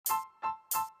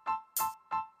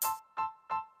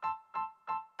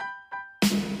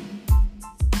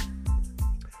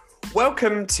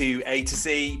Welcome to A to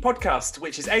Z podcast,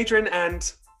 which is Adrian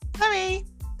and Chloe.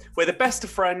 We're the best of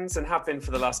friends and have been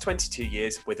for the last 22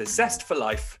 years with a zest for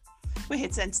life. We're here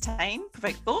to entertain,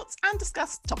 provoke thoughts and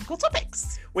discuss topical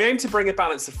topics. We aim to bring a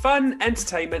balance of fun,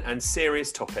 entertainment and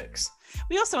serious topics.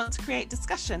 We also want to create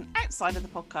discussion outside of the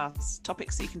podcast,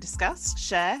 topics that you can discuss,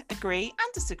 share, agree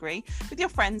and disagree with your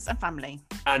friends and family.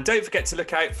 And don't forget to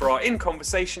look out for our In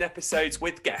Conversation episodes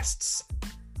with guests.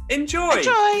 Enjoy!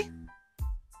 Enjoy!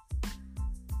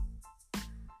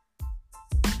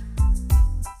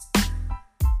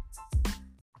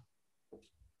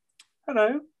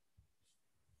 Hello.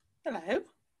 Hello.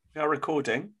 We are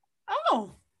recording.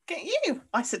 Oh, get you.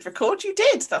 I said record, you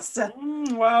did. That's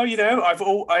Well, you know,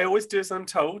 I always do as I'm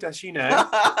told, as you know.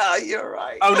 You're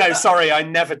right. Oh no, sorry, I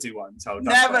never do what I'm told.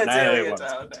 Never right. do No, what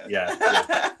I'm told. Yeah.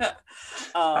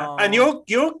 Oh. And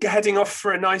you're heading off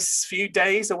for a nice few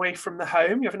days away from the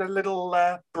home. You're having a little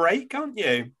break, aren't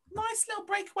you? Nice little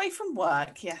break away from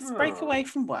work. Yes, break Oh. away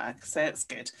from work. So it's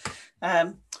good.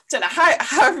 Don't know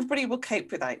how everybody will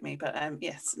cope without me, but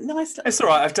yes, nice little. It's all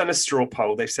right. I've done a straw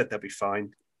poll. They've said they'll be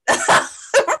fine.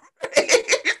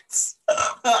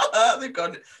 They've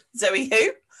gone, Zoe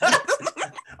who?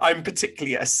 I'm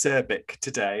particularly acerbic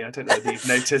today. I don't know if you've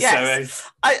noticed. Yes,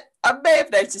 I may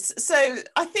have noticed. So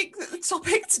I think that the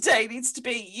topic today needs to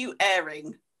be you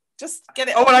airing. Just get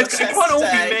it. Oh, well, off it your can't chest all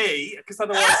today. be me, because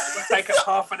otherwise it would take up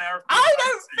half an hour of I my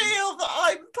don't time. feel that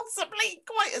I'm possibly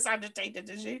quite as agitated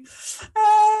as you.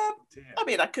 Dear. I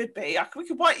mean, I could be. You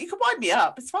can wind me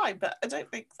up. It's fine, but I don't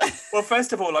think so. Well,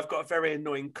 first of all, I've got a very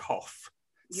annoying cough.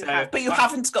 But you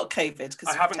haven't got COVID.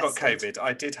 I haven't got COVID.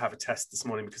 I did have a test this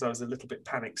morning because I was a little bit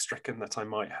panic-stricken that I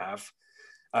might have.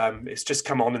 It's just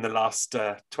come on in the last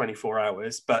 24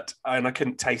 hours, and I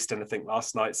couldn't taste anything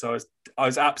last night, so I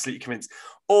was absolutely convinced.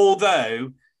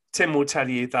 Although Tim will tell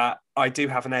you that I do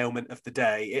have an ailment of the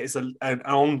day. It is an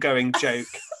ongoing joke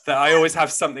that I always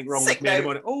have something wrong with me in the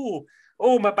morning.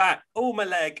 Oh, my back, oh, my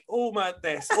leg, oh, my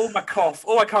this, oh, my cough,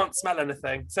 oh, I can't smell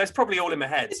anything. So it's probably all in my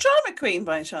head. Is Drama Queen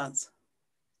by any chance?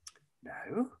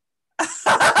 No.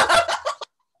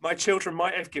 My children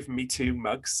might have given me 2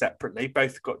 mugs separately.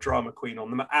 Both got Drama Queen on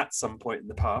them at some point in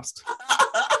the past.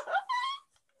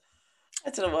 I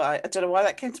don't know why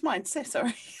that came to mind. So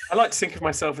sorry. I like to think of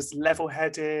myself as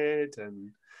level-headed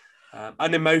and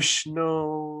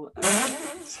unemotional.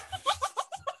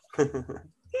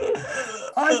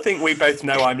 I think we both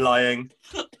know I'm lying.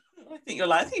 I think you're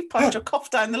lying. I think you've passed your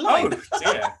cough down the line. Oh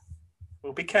dear.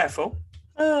 Well, be careful.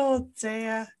 Oh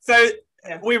dear. So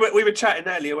we were chatting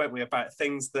earlier, weren't we, about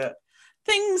things that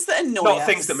annoy not us.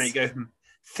 things that make you go,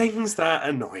 things that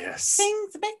annoy us.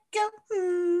 Things that make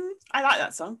you I like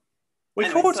that song. We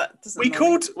Anyway,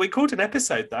 called an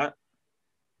episode that.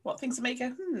 What things that make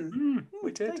you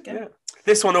We there did, you go. yeah.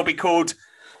 This one will be called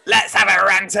Let's Have a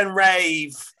Rant and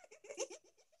Rave.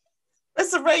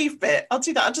 There's a rave bit. I'll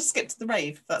do that. I'll just skip to the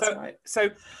rave, if that's all right. So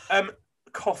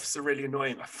coughs are really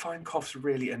annoying. I find coughs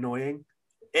really annoying.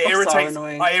 Coughs are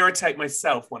annoying. I irritate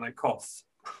myself when I cough.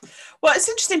 Well, it's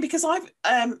interesting because I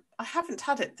haven't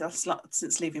had it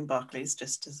since leaving Barclays,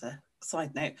 just as a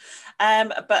side note.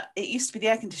 But it used to be the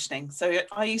air conditioning. So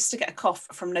I used to get a cough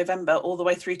from November all the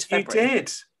way through to February. You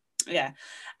did? Yeah.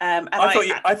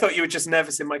 I thought you were just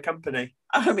nervous in my company.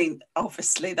 I mean,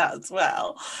 obviously that as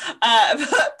well.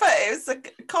 But it was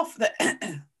a cough that...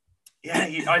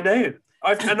 Yeah, I know.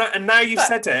 And now you've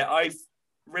said it, I've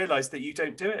realised that you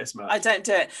don't do it as much. I don't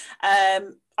do it.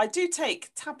 I do take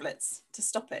tablets to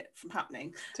stop it from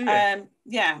happening. Do you?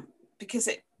 Yeah, because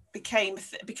it became...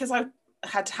 because I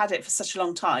had it for such a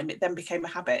long time, it then became a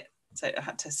habit. So I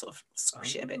had to sort of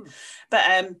squish it a bit. But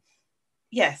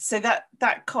yeah, so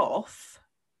that cough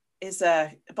is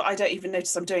but I don't even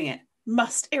notice I'm doing it.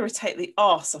 Must irritate the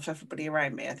arse off everybody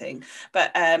around me, I think.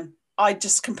 But I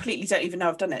just completely don't even know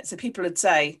I've done it. So people would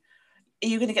say, are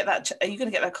you going to get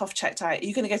that cough checked out? Are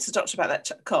you going to go to the doctor about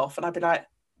that cough? And I'd be like,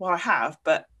 well, I have,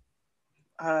 but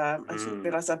I didn't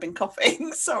realise I've been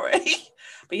coughing. Sorry.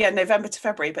 But yeah, November to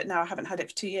February, but now I haven't had it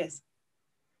for 2 years.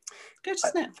 Good,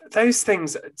 isn't it? Those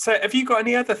things. So have you got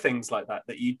any other things like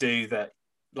that you do that,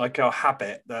 like a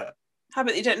habit that...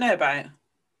 Habit you don't know about?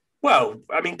 Well,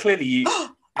 I mean, clearly you...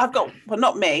 I've got, well,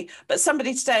 not me, but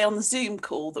somebody today on the Zoom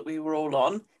call that we were all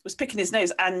on was picking his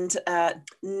nose and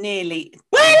nearly...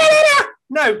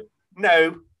 No,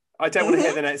 I don't want to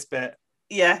hear the next bit.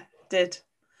 Yeah, did.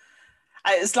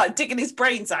 It's like digging his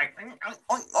brains out.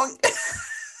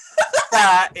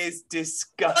 That is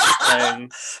disgusting.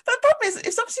 The problem is,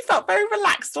 it's obviously felt very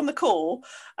relaxed on the call.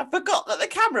 I forgot that the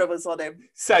camera was on him.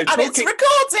 So and it's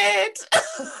recorded.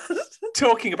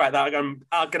 talking about that, I'm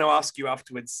going to ask you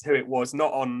afterwards who it was,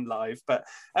 not on live, but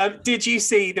did you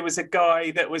see there was a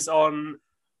guy that was on?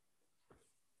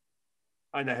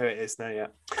 I know who it is now. Yeah,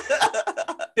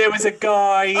 there was a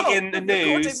guy in the news.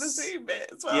 Recording the Zoom bit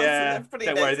as well. Yeah, so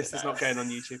don't worry, this is not going on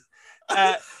YouTube.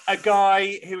 A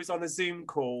guy who was on a Zoom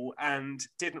call and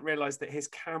didn't realise that his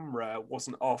camera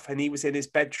wasn't off, and he was in his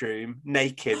bedroom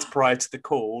naked prior to the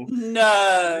call.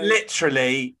 No,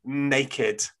 literally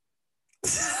naked.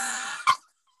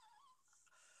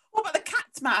 What about the cat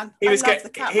man? He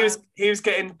was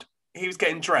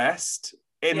getting dressed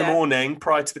in the morning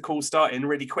prior to the call starting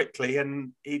really quickly,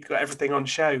 and he'd got everything on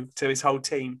show to his whole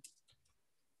team.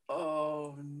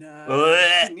 Oh no!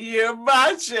 Can you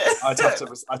imagine? I'd have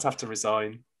to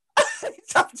resign. You'd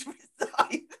have to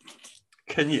resign.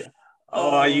 Can you?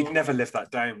 Oh, you'd never live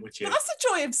that down, would you? But that's the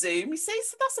joy of Zoom, you see.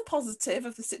 So that's a positive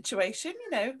of the situation.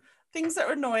 You know, things that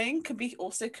are annoying can be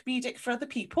also comedic for other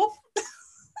people.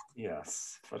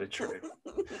 Yes, very true.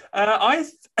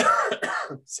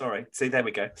 Sorry. See, there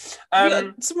we go.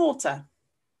 Some water.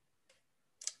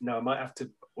 No,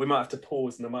 we might have to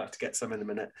pause, and I might have to get some in a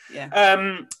minute.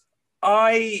 Yeah.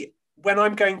 When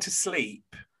I'm going to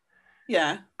sleep,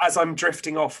 as I'm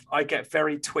drifting off, I get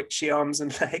very twitchy arms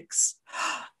and legs.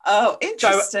 Oh,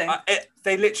 interesting. So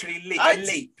they literally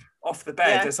leap off the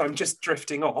bed as I'm just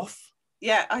drifting off.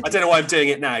 Yeah. I don't know why I'm doing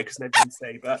it now because nobody can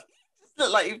see, but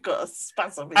look like you've got a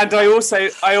spasm. And I also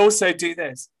do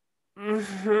this.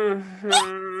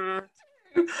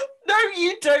 No,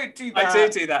 you don't do that. I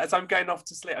do that as I'm going off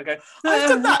to sleep. I go. I've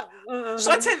done that.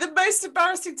 Shall I tell you the most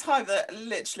embarrassing time that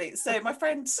literally? So my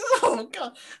friend, oh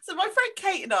god. So my friend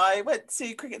Kate and I went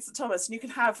to Cricket St Thomas, and you can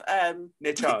have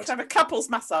near child. You can have a couples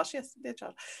massage. Yes, near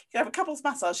child. You can have a couples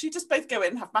massage. You just both go in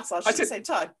and have massage at the same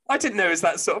time. I didn't know it was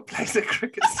that sort of place at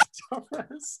Cricket St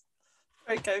Thomas.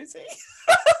 Very cozy.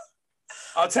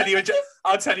 I'll tell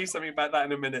you something about that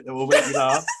in a minute that will make you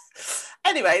laugh.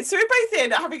 Anyway, so we're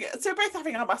both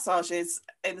having our massages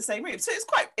in the same room. So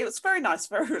it was very nice,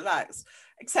 very relaxed.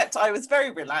 Except I was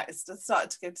very relaxed and started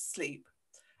to go to sleep.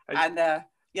 And I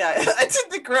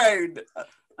did the groan.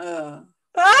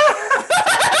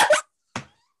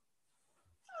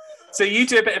 So you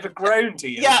do a bit of a groan, do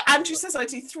you? Yeah, Andrew says I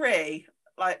do 3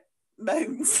 like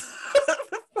moans.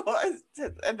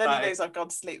 And then he knows I've gone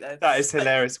to sleep then. That is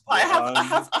hilarious. I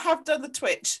have done the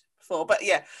twitch before, but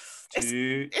yeah.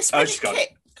 It's when you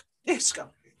kick. It's gone.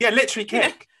 Yeah, literally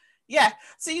kick. Yeah.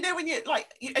 So you know when you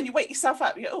and you wake yourself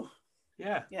up, you go, oh.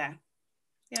 Yeah. Yeah.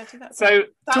 Yeah, do that. So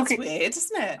that's weird,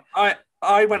 isn't it?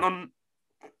 I went on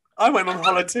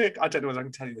holiday. I don't know if I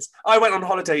can tell you this. I went on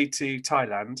holiday to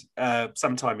Thailand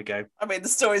some time ago. I mean, the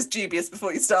story's dubious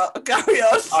before you start. Carry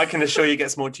on. I can assure you it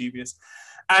gets more dubious.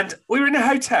 And we were in a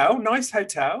hotel, nice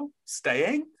hotel,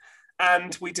 staying.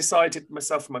 And we decided,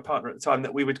 myself and my partner at the time,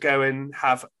 that we would go and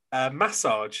have a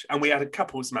massage. And we had a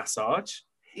couples massage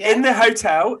in the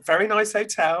hotel, very nice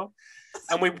hotel.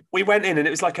 And we went in, and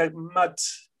it was like a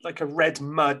red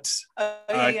mud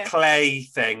clay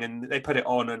thing. And they put it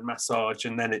on and massage,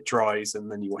 and then it dries,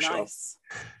 and then you wash it off.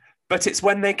 But it's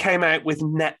when they came out with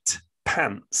net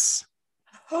pants.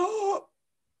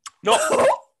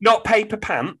 Not paper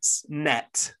pants,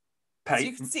 net. So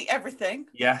you can see everything.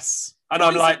 Yes. And boys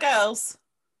I'm like, girls.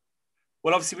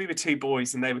 Well, obviously we were 2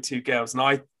 boys and they were 2 girls,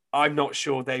 and I'm not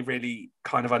sure they really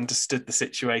kind of understood the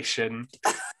situation.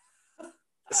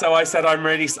 So I said, I'm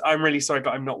really sorry,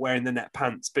 but I'm not wearing the net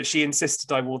pants. But she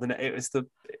insisted I wore the net. It was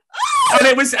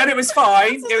and it was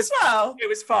fine. It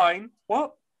was fine.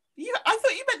 What? I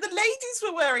thought you meant the ladies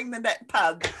were wearing the net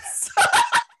pants.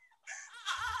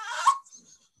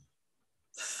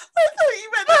 I thought you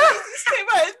meant the ladies came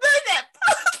out in their net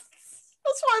pants.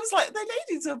 That's why I was like, the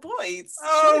ladies are boys.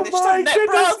 Oh my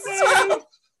goodness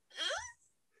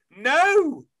me.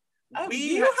 No.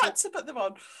 You had to put them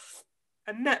on.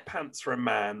 And net pants for a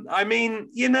man. I mean,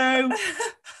 it's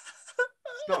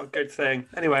not a good thing.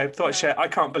 Anyway, I thought, I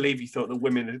can't believe you thought the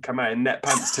women had come out in net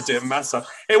pants to do a massage.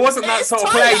 It wasn't that sort of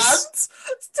place.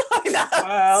 It's Thailand.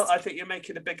 Well, I think you're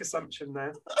making a big assumption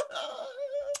now.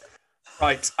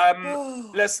 Right.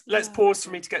 Let's pause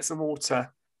for me to get some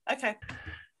water. Okay.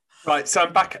 Right, so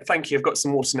I'm back. Thank you. I've got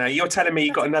some water now. You're telling me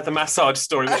you've got another massage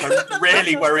story, which I'm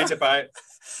really worried about.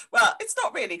 Well, it's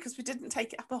not really, because we didn't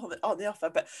take it up on the offer,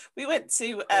 but we went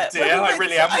to... I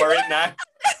really am worried now.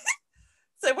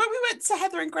 So when we went to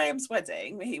Heather and Graham's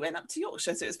wedding, he went up to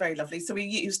Yorkshire, so it was very lovely. So we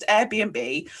used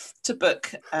Airbnb to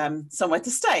book somewhere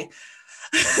to stay,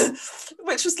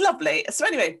 which was lovely. So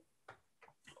anyway,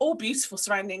 all beautiful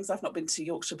surroundings. I've not been to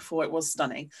Yorkshire before. It was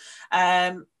stunning.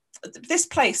 This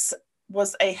place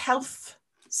was a health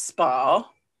spa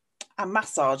and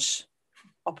massage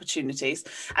opportunities.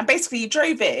 And basically you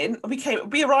drove in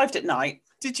and we arrived at night.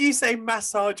 Did you say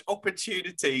massage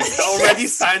opportunities? That already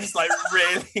sounds like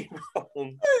really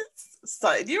wrong.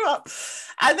 Started you up.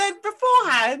 And then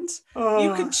beforehand,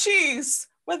 you can choose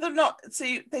whether or not, so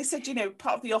they said,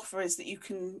 part of the offer is that you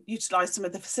can utilise some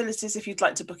of the facilities if you'd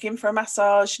like to book in for a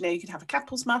massage. You can have a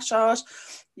couples massage.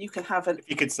 You can have an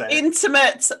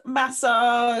intimate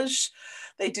massage.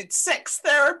 They did sex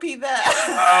therapy there.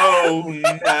 Oh,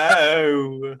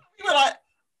 no. We were like,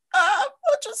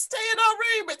 we'll just stay in our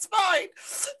room. It's fine.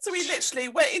 So we literally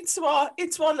went into our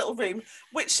little room,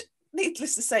 which,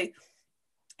 needless to say,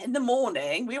 in the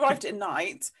morning, we arrived at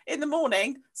night. In the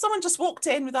morning, someone just walked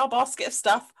in with our basket of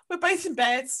stuff. We're both in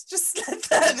beds, just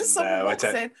slept there. Just someone walks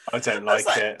in. I don't like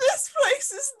it. This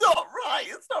place is not right.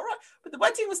 It's not right. But the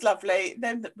wedding was lovely.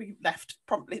 Then we left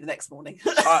promptly the next morning.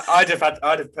 I'd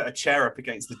have put a chair up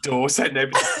against the door so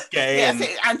nobody could get in. Yeah, I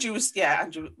think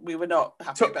Andrew, we were not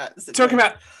happy about the talking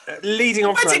about leading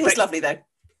on. The wedding was lovely though.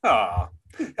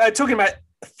 Talking about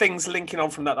things linking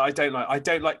on from that I don't like. I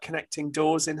don't like connecting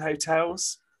doors in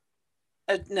hotels.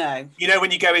 No.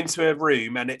 When you go into a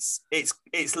room and it's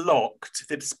locked,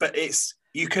 but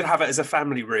you could have it as a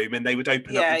family room and they would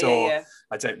open up the door. Yeah.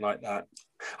 I don't like that.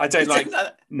 I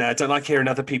don't like hearing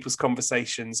other people's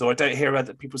conversations, or I don't hear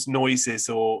other people's noises,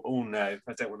 or no,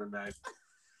 I don't want to know.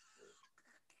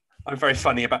 I'm very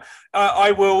funny about.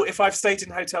 I will, if I've stayed in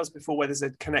hotels before where there's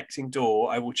a connecting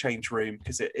door, I will change room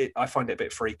because I find it a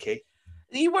bit freaky.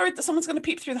 Are you worried that someone's going to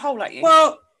peep through the hole at you?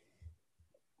 Well,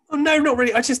 no, not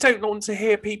really. I just don't want to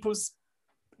hear people's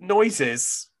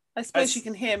noises. I suppose you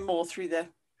can hear more through a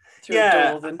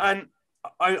door than. And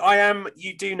I am.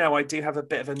 You do know I do have a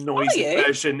bit of a noise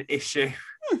aversion issue.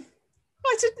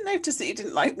 I didn't notice that you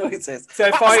didn't like noises. So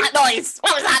What was that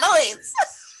noise?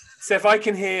 So if I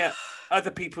can hear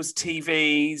other people's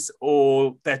TVs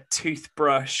or their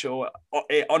toothbrush, or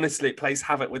it plays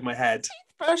havoc with my head.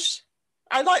 Toothbrush.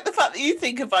 I like the fact that you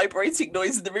think a vibrating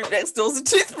noise in the room next door is a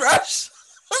toothbrush.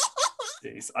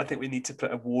 Jeez, I think we need to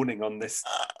put a warning on this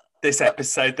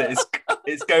episode that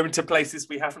it's going to places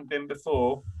we haven't been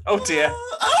before. Oh dear.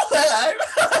 Hello.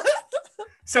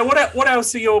 So what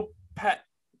else are your pet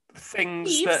things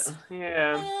Peeves. that?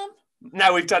 Yeah.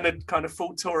 Now we've done a kind of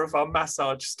full tour of our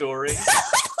massage story. Massage.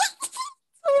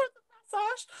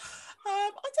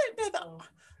 I don't know that.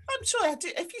 I'm sure I do.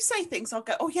 If you say things, I'll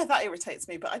go, oh yeah, that irritates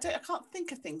me. But I can't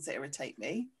think of things that irritate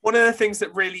me. One of the things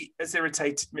that really has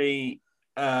irritated me,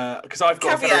 because I've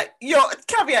got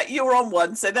caveat, you're on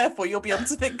one, so therefore you'll be able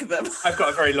to think of them. I've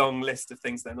got a very long list of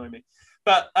things that annoy me.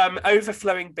 But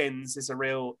overflowing bins is a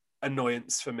real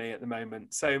annoyance for me at the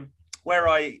moment. So where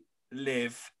I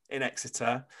live in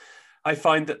Exeter, I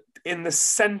find that in the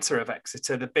centre of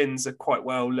Exeter, the bins are quite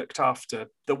well looked after.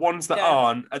 The ones that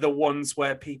aren't are the ones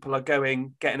where people are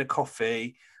getting a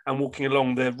coffee and walking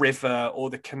along the river or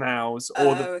the canals.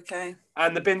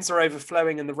 And the bins are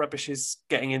overflowing and the rubbish is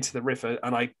getting into the river.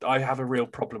 And I have a real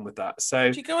problem with that.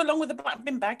 So do you go along with a black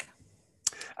bin bag?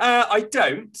 I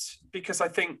don't, because I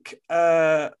think...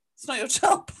 it's not your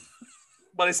job.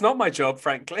 Well, it's not my job,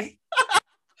 frankly.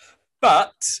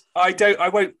 But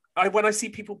when I see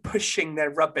people pushing their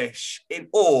rubbish in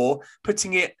or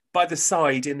putting it by the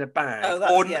side in a bag,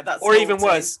 or even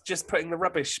worse, just putting the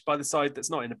rubbish by the side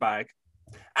that's not in a bag.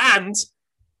 And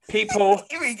people...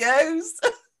 Here he goes.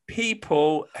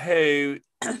 People who...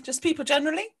 Just people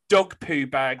generally? Dog poo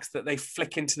bags that they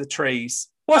flick into the trees.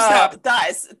 What's that?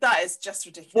 That is just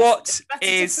ridiculous. It's better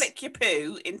to flick your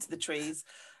poo into the trees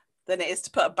than it is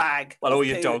to put a bag of all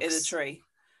your poo dogs in a tree.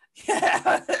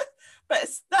 Yeah. But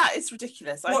that is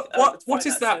ridiculous. What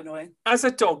is that? So annoying. As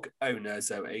a dog owner,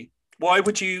 Zoe, why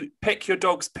would you pick your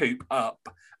dog's poop up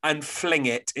and fling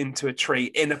it into a tree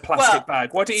in a plastic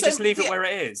bag? Why don't you just leave it where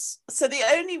it is? So the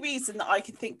only reason that I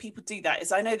can think people do that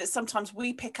is I know that sometimes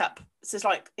we pick up, so it's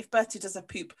like if Bertie does a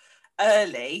poop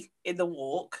early in the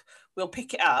walk, we'll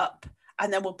pick it up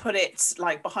and then we'll put it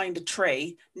like behind a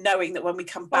tree, knowing that when we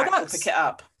come back, we'll pick it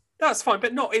up. That's fine,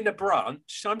 but not in a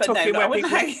branch. I'm talking where people...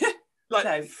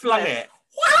 flung it.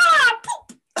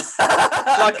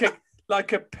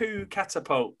 like a poo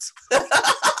catapult.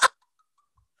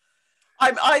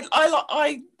 I'm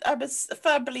a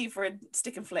firm believer in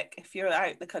stick and flick. If you're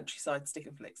out in the countryside, stick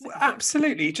and flick.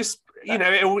 Absolutely, just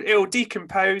it'll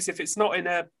decompose if it's not in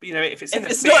a if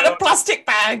it's not in a plastic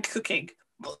bag cooking.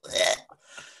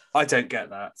 I don't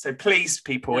get that. So please,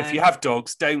 people, if you have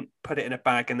dogs, don't put it in a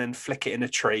bag and then flick it in a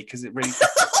tree because it really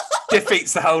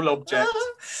defeats the whole object.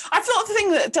 I thought the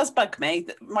thing that does bug me,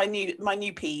 my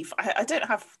new peeve, I don't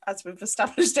have, as we've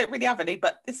established, don't really have any,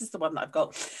 but this is the one that I've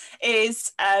got,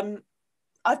 is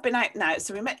I've been out now.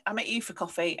 So I met you for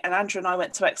coffee, and Andrew and I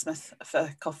went to Exmouth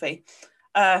for coffee.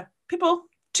 People,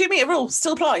 2 meter rule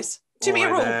still applies. 2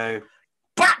 meter rule. Know.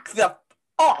 Back the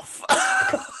off.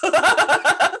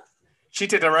 She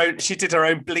did her own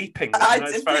bleeping. I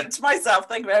did bleep to myself.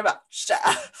 Thank you very much.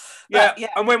 Yeah.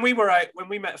 And when we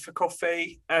met for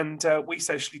coffee, and we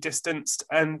socially distanced,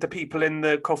 and the people in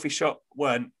the coffee shop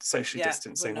weren't socially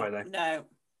distancing, were they? No.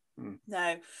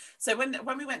 No. So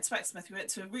when we went to Exmouth, we went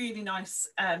to a really nice.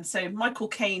 So Michael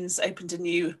Caines opened a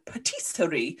new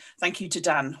patisserie. Thank you to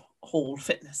Dan Hall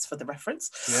Fitness for the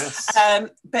reference. Yes.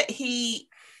 But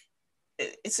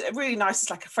it's a really nice.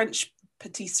 It's like a French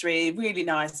patisserie, really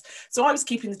nice. So I was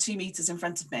keeping the 2 meters in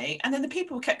front of me, and then the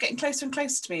people kept getting closer and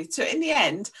closer to me. So in the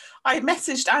end, I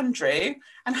messaged Andrew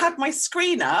and had my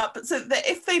screen up so that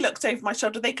if they looked over my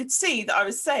shoulder, they could see that I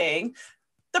was saying,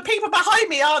 the people behind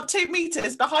me aren't 2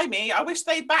 meters behind me. I wish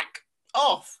they'd back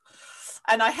off.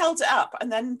 And I held it up,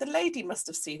 and then the lady must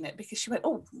have seen it because she went,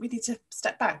 "Oh, we need to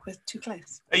step back. We're too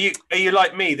close." Are you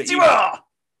like me that you are?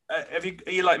 Are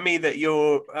you like me that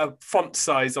your font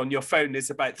size on your phone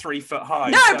is about 3 foot high?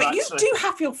 No, so but you do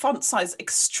have your font size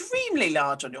extremely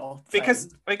large on your phone.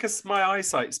 Because my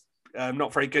eyesight's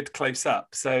not very good close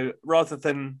up. So rather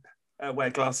than wear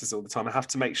glasses all the time, I have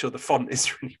to make sure the font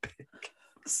is really big.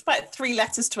 It's about 3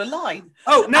 letters to a line.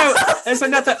 Oh no, there's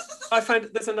another. I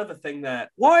found there's another thing there.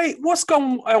 What's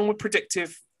gone on with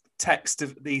predictive text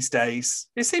these days?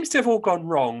 It seems to have all gone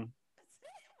wrong.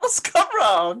 What's gone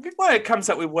wrong? Well, it comes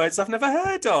up with words I've never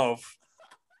heard of.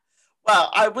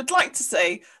 Well, I would like to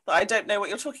say that I don't know what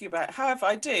you're talking about. However,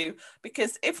 I do,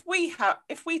 because if we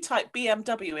type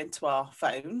BMW into our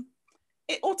phone,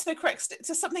 it autocorrects it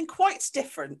to something quite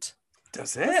different.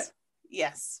 Does it?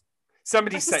 Yes.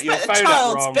 Somebody set your phone up wrong.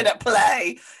 A child's been at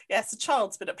play. Yes, a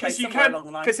child's been at play somewhere along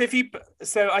the line. Because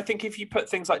I think if you put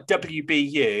things like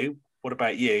WBU, what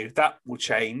about you? That will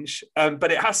change.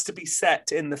 But it has to be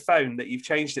set in the phone that you've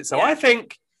changed it. So I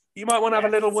think you might want to have a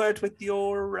little word with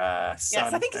your son.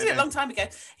 Yes, I think he did it a long time ago.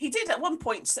 He did at one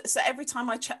point. So every time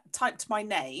I typed my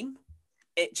name,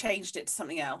 it changed it to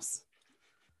something else.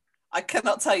 I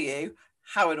cannot tell you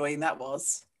how annoying that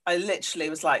was. I literally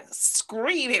was like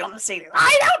screaming on the ceiling.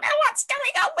 I don't know what's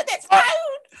going on with this phone.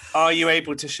 Are you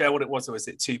able to share what it was, or is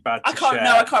it too bad to share?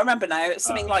 No, I can't remember now. It's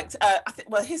something like, I think,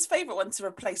 well, his favourite one to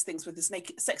replace things with is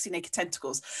sexy naked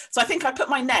tentacles. So I think I put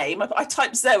my name, I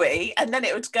typed Zoe, and then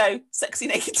it would go sexy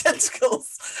naked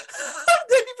tentacles.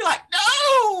 Then you'd be like,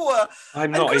 no!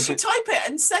 I'm not even... you type it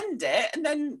and send it, and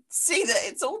then see that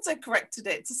it's auto-corrected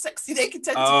it to sexy naked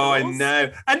tentacles. Oh, I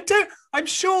know. And I'm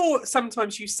sure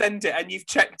sometimes you send it and you've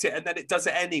checked it and then it does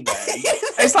it anyway.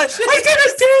 It's like, I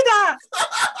didn't do that!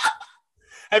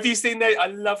 Have you seen those? I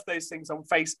love those things on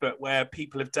Facebook where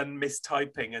people have done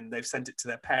mistyping and they've sent it to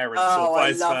their parents or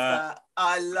vice versa.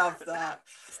 I love that.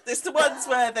 It's the ones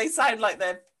where they sound like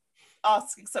they're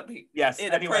asking something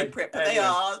inappropriate, but they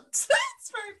aren't. It's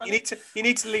very funny. You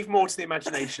need to leave more to the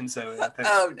imagination, Zoe. I think.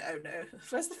 Oh no.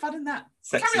 Where's the fun in that?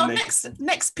 Carry on.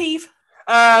 Next peeve.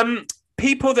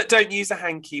 People that don't use a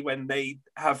hanky when they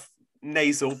have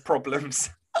nasal problems.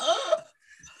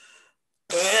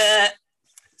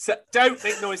 So don't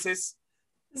make noises.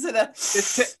 Is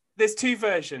it there's 2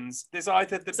 versions. There's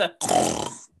either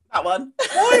that one.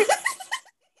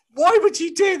 Why would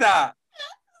you do that?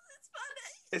 It's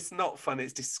funny. It's not funny.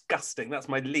 It's disgusting. That's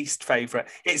my least favourite.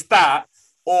 It's that,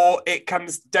 or it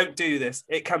comes. Don't do this.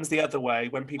 It comes the other way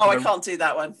when people. I can't do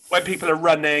that one. When people are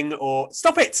running, or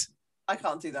stop it. I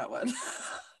can't do that one.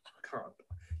 Can't.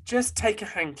 Just take a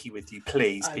hanky with you,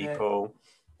 please, people.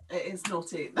 It is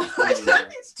naughty. I don't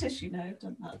need tissue now. I've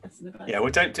done that. Yeah,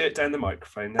 well, don't do it down the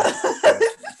microphone. No.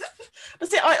 But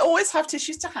see, I always have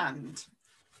tissues to hand.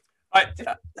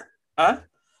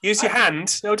 Use your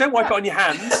hand. No, don't wipe it on your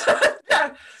hand.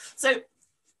 No. So,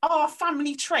 our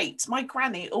family trait, my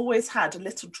granny always had a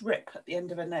little drip at the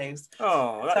end of her nose.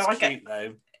 Oh, that's cute,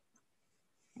 though.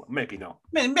 Well, maybe not.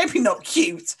 Maybe not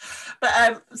cute.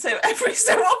 But so every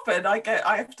so often I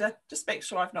have to just make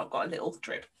sure I've not got a little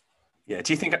drip. Yeah,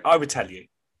 do you think I would tell you?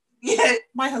 Yeah,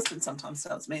 my husband sometimes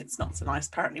tells me it's not so nice.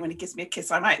 Apparently, when he gives me a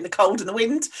kiss, I'm out in the cold and the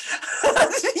wind.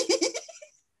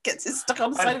 Gets it stuck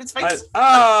on the side of his face.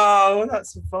 Oh,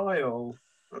 that's vile.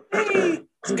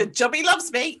 It's a good job he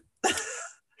loves me.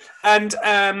 And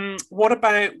what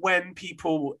about when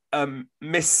people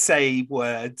missay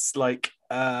words, like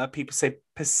people say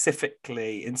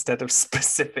pacifically instead of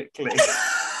specifically?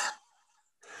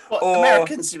 What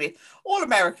Americans do mean? All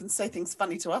Americans say things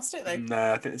funny to us, don't they?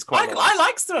 No, I think it's quite. I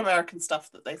like some American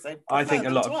stuff that they say. I think a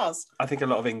lot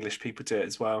of English people do it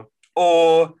as well.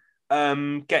 Or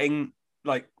getting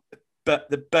like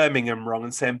the Birmingham wrong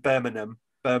and saying Birmingham.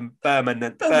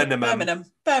 Birmingham.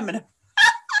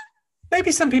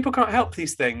 Maybe some people can't help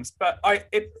these things, but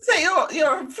So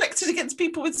you're inflicted against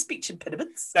people with speech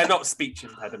impediments. They're not speech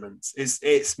impediments.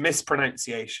 It's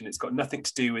mispronunciation. It's got nothing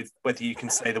to do with whether you can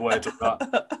say the word or not.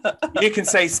 You can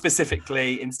say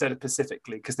specifically instead of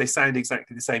pacifically because they sound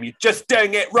exactly the same. You're just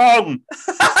doing it wrong.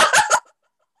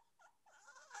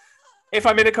 If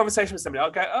I'm in a conversation with somebody,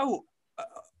 I'll go,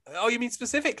 oh, you mean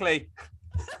specifically?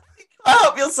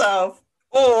 Help yourself.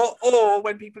 Or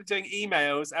when people are doing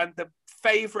emails and the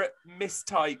favourite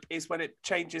mistype is when it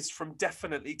changes from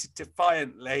definitely to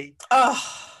defiantly. Oh,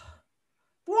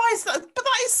 why is that? But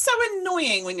that is so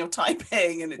annoying when you're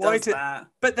typing and it does that.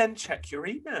 But then check your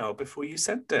email before you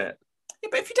send it. Yeah,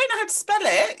 but if you don't know how to spell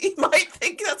it, you might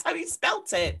think that's how you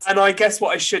spelt it. And I guess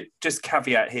what I should just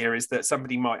caveat here is that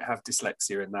somebody might have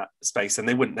dyslexia in that space and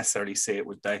they wouldn't necessarily see it,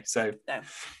 would they? So no.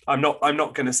 I'm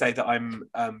not going to say that I'm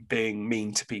being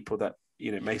mean to people that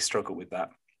may struggle with that.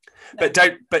 No.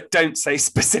 But don't say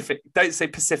specific. Don't say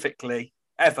specifically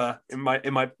ever in my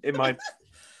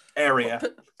area.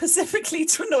 Specifically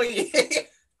to annoy you.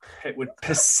 It would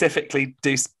specifically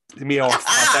do me off.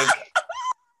 I think.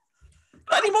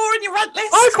 Got any more in your rant list?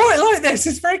 I quite like this.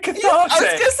 It's very cathartic. I was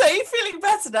going to say, you're feeling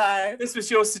better now. This was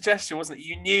your suggestion, wasn't it?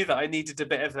 You knew that I needed a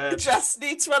bit of a. You just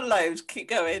need to unload. Keep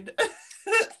going.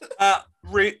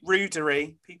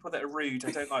 Rudery. People that are rude.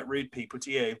 I don't like rude people.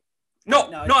 Do you?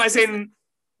 Not as in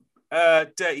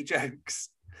dirty jokes,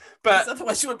 but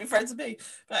otherwise you wouldn't be friends with me.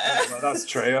 But, well, that's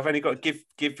true. I've only got to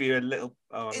give you a little.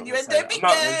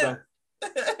 Innuendo.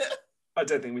 I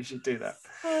don't think we should do that.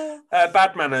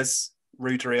 Bad manners,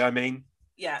 rudery. I mean,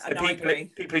 yeah. So people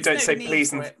who don't say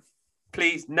please and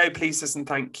pleases and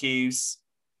thank yous.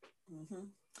 Mm-hmm.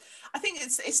 I think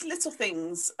it's little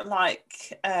things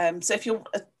like so if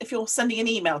you're sending an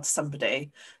email to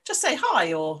somebody, just say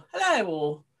hi or hello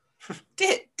or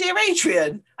dear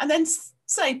Adrian, and then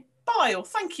say bye or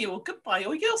thank you or goodbye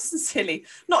or yours sincerely.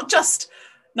 Not just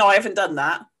no, I haven't done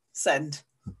that. Send,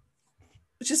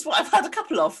 which is what I've had a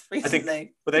couple of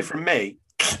recently. Were they from me?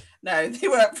 No, they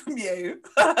weren't from you.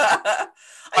 I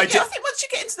think once you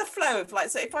get into the flow of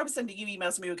so if I was sending you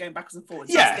emails and we were going backwards and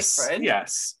forwards, that's different.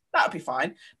 Yes, that would be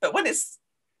fine. But when it's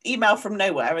email from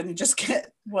nowhere and you just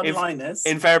get one-liners,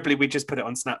 invariably we just put it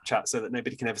on Snapchat so that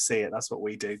nobody can ever see it. That's what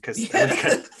we do because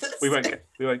we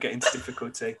won't get into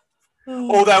difficulty.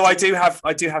 Although I do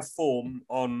have form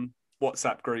on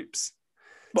WhatsApp groups.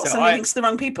 What, so sending links to the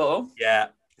wrong people? Yeah.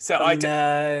 So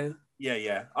no.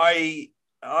 Yeah.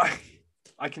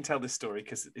 I can tell this story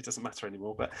because it doesn't matter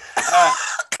anymore. But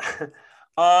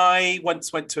I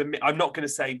once went to I'm not going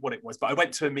to say what it was, but I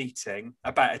went to a meeting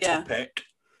about a topic,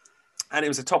 and it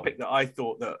was a topic that I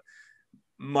thought that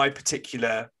my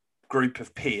particular group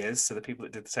of peers, so the people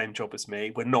that did the same job as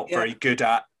me, were not very good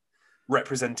at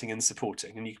representing and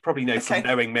supporting. And you probably know from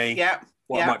knowing me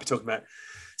what I might be talking about.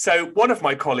 So one of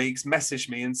my colleagues messaged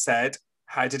me and said,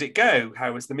 "How did it go?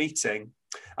 How was the meeting?"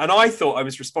 And I thought I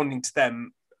was responding to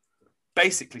them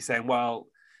basically saying, well,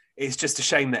 it's just a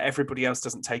shame that everybody else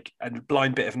doesn't take a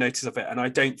blind bit of notice of it. And I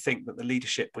don't think that the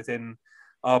leadership within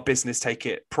our business take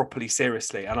it properly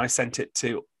seriously. And I sent it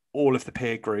to all of the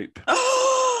peer group.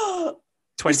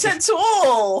 20, sent to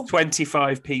all?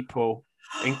 25 people,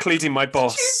 including my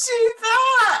boss. Did you do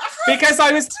that?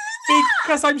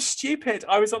 Because I'm stupid.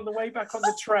 I was on the way back on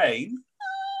the train.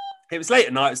 It was late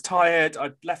at night. I was tired.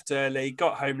 I'd left early,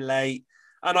 got home late.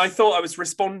 And I thought I was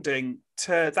responding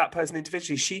to that person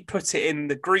individually. She put it in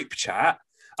the group chat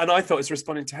and I thought I was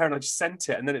responding to her and I just sent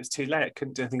it and then it was too late. I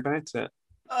couldn't do anything about it.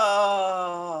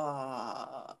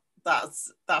 Oh,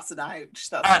 that's an ouch.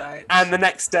 That's an ouch. And the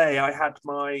next day I had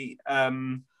my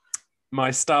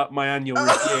my annual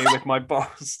review with my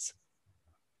boss.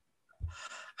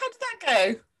 How did that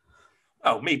go?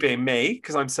 Oh, me being me,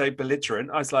 because I'm so belligerent.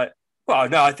 I was like, well,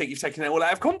 no, I think you've taken it all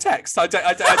out of context. I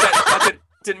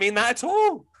didn't mean that at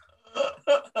all.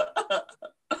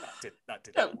 That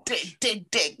did. Oh,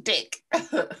 dick.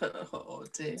 Oh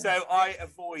dear. So I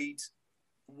avoid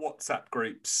WhatsApp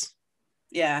groups.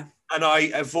 Yeah. And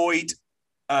I avoid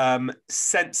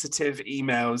sensitive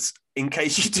emails in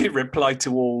case you do reply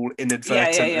to all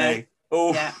inadvertently. Yeah.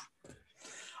 Oh. Yeah.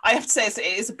 I have to say it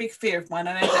is a big fear of mine.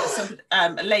 I know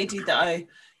that a lady that I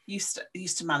used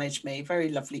to manage me, very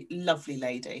lovely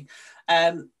lady.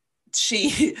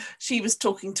 She was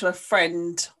talking to a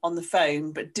friend on the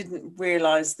phone, but didn't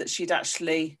realise that she'd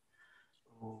actually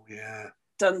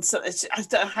done something. I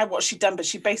don't know what she'd done, but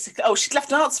she basically she'd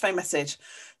left an answer phone message.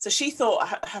 So she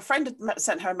thought her friend had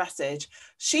sent her a message.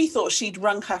 She thought she'd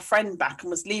rung her friend back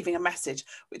and was leaving a message,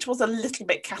 which was a little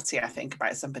bit catty, I think,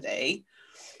 about somebody.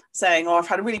 saying, "Oh, I've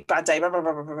had a really bad day," blah, blah,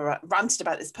 blah, blah, blah, blah, ranted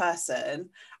about this person,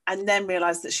 and then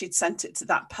realised that she'd sent it to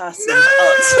that person's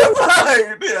answer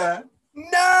phone. Yeah.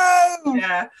 No.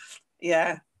 Yeah.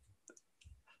 Yeah.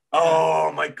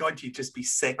 Oh my God, you'd just be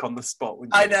sick on the spot,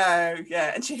 wouldn't you? I know,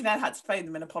 yeah. And she then had to phone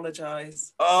them and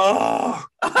apologise. Oh.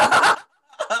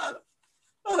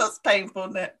 Oh, that's painful,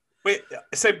 isn't it?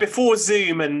 So before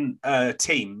Zoom and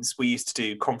Teams, we used to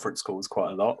do conference calls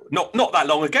quite a lot. Not that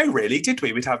long ago, really, did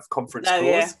we? We'd have conference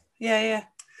calls. Yeah.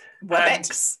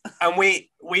 WebEx. And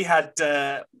we had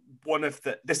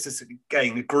this is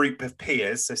again a group of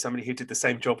peers, so somebody who did the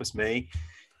same job as me.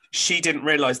 She didn't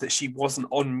realise that she wasn't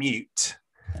on mute,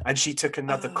 and she took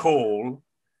another call,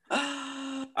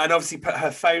 and obviously put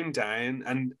her phone down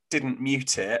and didn't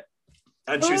mute it.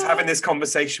 And she was having this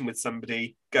conversation with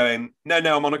somebody going, no,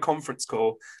 I'm on a conference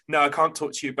call. No, I can't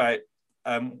talk to you about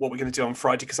what we're going to do on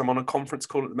Friday because I'm on a conference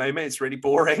call at the moment. It's really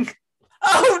boring.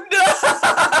 Oh,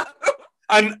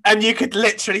 no! And you could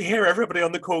literally hear everybody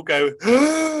on the call go,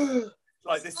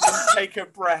 like this, take a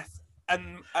breath.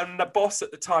 And the boss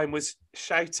at the time was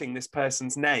shouting this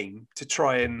person's name to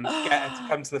try and get her to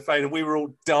come to the phone. And we were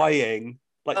all dying,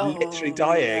 literally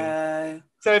dying. Yeah.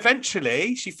 So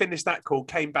eventually she finished that call,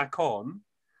 came back on,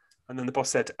 and then the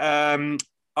boss said, I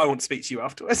want to speak to you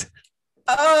afterwards.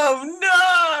 Oh,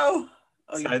 no.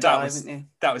 Oh, so you'd die, wouldn't you?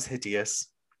 That was hideous.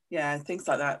 Yeah, things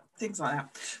like that.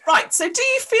 Right, so do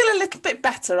you feel a little bit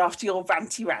better after your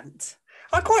ranty rant?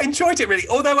 I quite enjoyed it, really.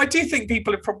 Although I do think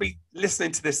people are probably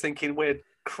listening to this thinking we're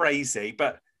crazy,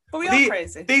 but we are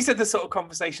crazy. These are the sort of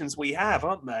conversations we have,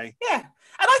 aren't they? Yeah, and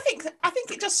I think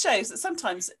it just shows that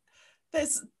sometimes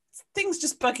there's things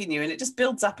just bugging you and it just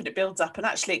builds up, and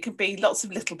actually it can be lots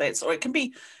of little bits, or it can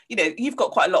be, you've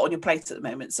got quite a lot on your plate at the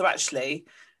moment, so actually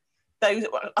I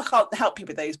can't help you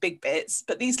with those big bits,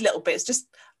 but these little bits, just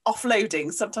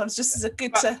offloading sometimes just is a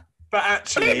good but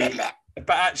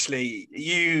actually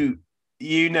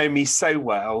you know me so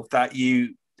well that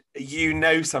you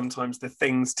know sometimes the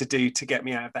things to do to get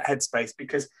me out of that headspace,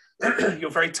 because you're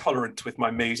very tolerant with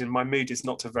my mood, and my mood is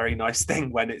not a very nice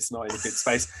thing when it's not in a good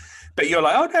space. But you're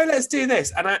like, oh no, let's do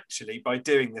this. And actually, by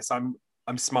doing this, I'm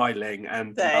smiling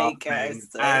and laughing,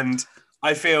 and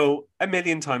I feel a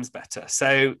million times better.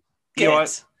 So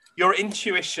your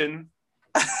intuition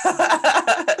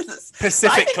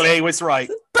specifically was right.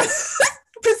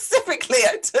 Specifically,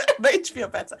 it made you feel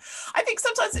better. I think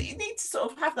sometimes you need to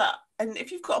sort of have that, and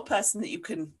if you've got a person that you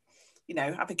can,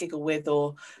 have a giggle with,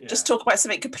 or just talk about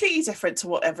something completely different to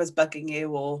whatever's bugging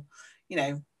you, or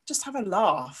just have a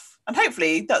laugh. And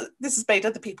hopefully this has made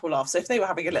other people laugh. So if they were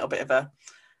having a little bit of a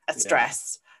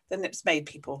stress, then it's made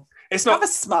people have a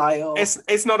smile.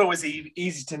 It's not always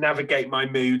easy to navigate my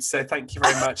mood, so thank you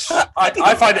very much.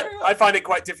 I find it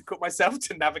quite difficult myself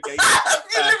to navigate.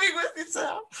 You're living with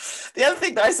yourself. The other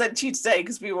thing that I sent to you today,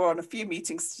 because we were on a few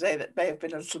meetings today that may have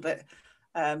been a little bit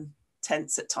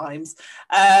tense at times,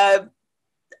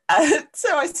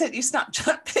 so I sent you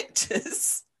Snapchat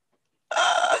pictures.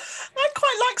 I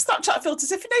quite like Snapchat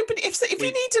filters. If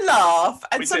you need to laugh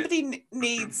and somebody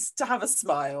needs to have a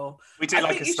smile, we do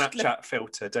like a Snapchat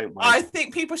filter, don't we? I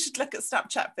think people should look at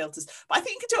Snapchat filters, but I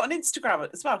think you can do it on Instagram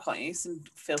as well, can't you? Some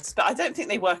filters, but I don't think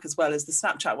they work as well as the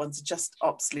Snapchat ones. Are just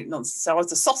absolute nonsense. So I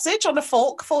was a sausage on a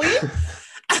fork for you.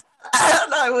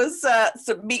 And I was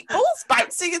some meatballs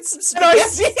bouncing and some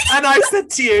spaghetti. And I said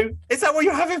to you, is that what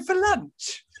you're having for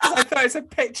lunch? I thought it was a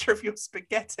picture of your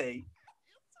spaghetti.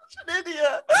 An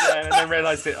idiot. Yeah, and then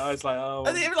realised it. I was like, oh,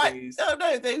 and they were like, oh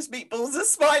no, those meatballs are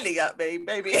smiling at me.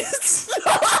 Maybe it's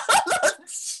not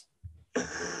lunch.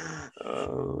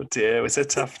 Oh dear, it was a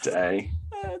tough day.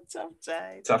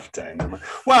 Tough day.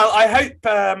 Well, I hope.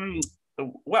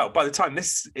 By the time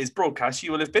this is broadcast,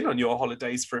 you will have been on your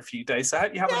holidays for a few days. So I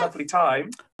hope you have a lovely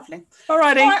time. Lovely. Alrighty.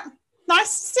 All right.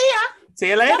 Nice to see ya. See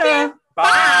you later. You.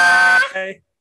 Bye.